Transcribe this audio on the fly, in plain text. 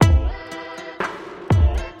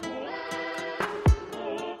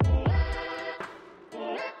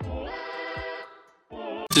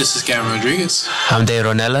This is Gavin Rodriguez. I'm Dave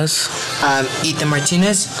Ronelas. I'm Ethan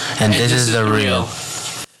Martinez. And this is The Real.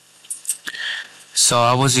 So,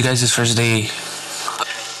 how was you guys' first day?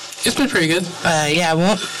 It's been pretty good.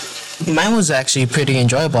 Mine was actually pretty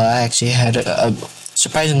enjoyable. I actually had,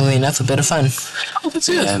 surprisingly enough, a bit of fun. Oh, that's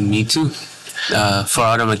good. Yeah, me too. For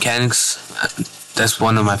auto mechanics, that's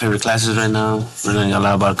one of my favorite classes right now. We're learning a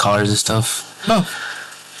lot about cars and stuff. Oh.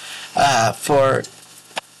 For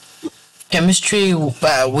chemistry,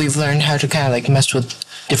 we've learned how to kind of like mess with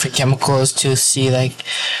different chemicals to see, like,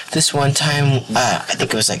 this one time, I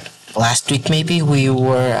think it was like last week maybe, we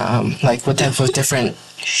were like what type of different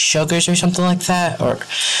sugars or something like that, or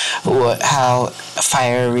how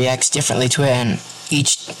fire reacts differently to it, and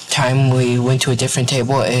each time we went to a different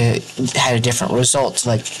table, it had a different result.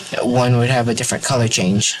 Like, one would have a different color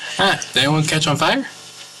change. Did anyone catch on fire?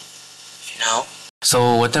 No.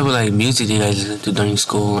 So, what type of like music do you guys listen to during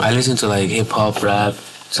school? I listen to like hip hop, rap.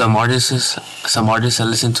 Some artists I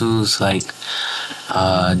listen to is like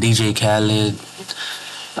DJ Khaled.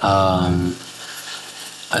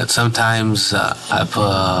 Sometimes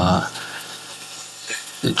I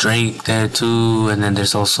put Drake there too, and then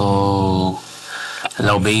there's also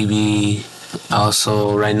Lil Baby.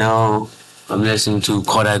 Also, right now I'm listening to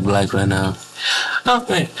Kodak Black right now. Oh,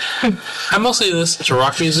 man. I mostly listen to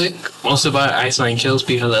rock music, mostly by Ice Nine Kills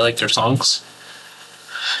because I like their songs.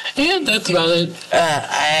 And that's about it.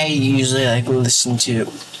 I usually I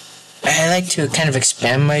like to kind of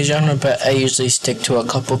expand my genre, but I usually stick to a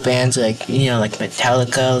couple bands like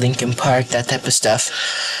Metallica, Linkin Park, that type of stuff.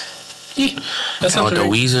 Yeah, that's not the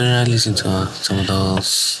Weezer, I listen to some of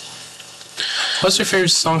those. What's your favorite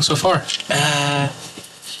song so far?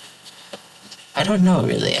 I don't know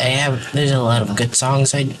really. There's a lot of good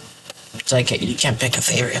songs. It's like you can't pick a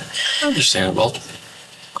favorite. Understandable.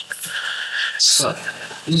 So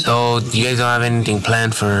you guys don't have anything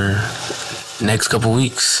planned for next couple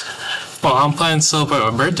weeks? Well, I'm planning to celebrate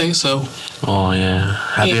my birthday, so... Oh, yeah.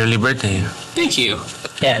 Happy early birthday. Thank you.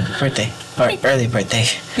 Yeah, birthday. Or early birthday.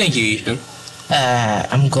 Thank you, Ethan.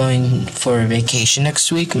 I'm going for a vacation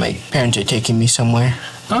next week. My parents are taking me somewhere.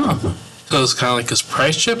 Oh. So it's kind of like a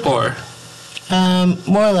surprise trip, or...?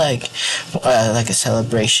 More like a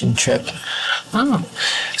celebration trip. Oh.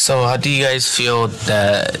 So how do you guys feel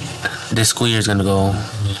that this school year is gonna go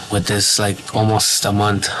with this like almost a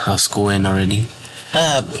month of school in already?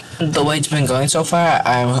 The way it's been going so far,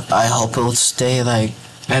 I hope it'll stay like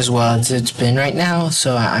as well as it's been right now.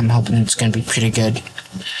 So I'm hoping it's gonna be pretty good.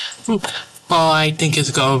 Well, I think it's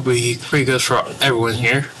gonna be pretty good for everyone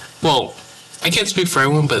here. Well, I can't speak for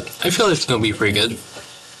everyone, but I feel it's gonna be pretty good.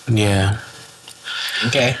 Yeah.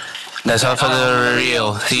 Okay. That's all for The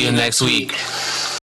Real. See you next week.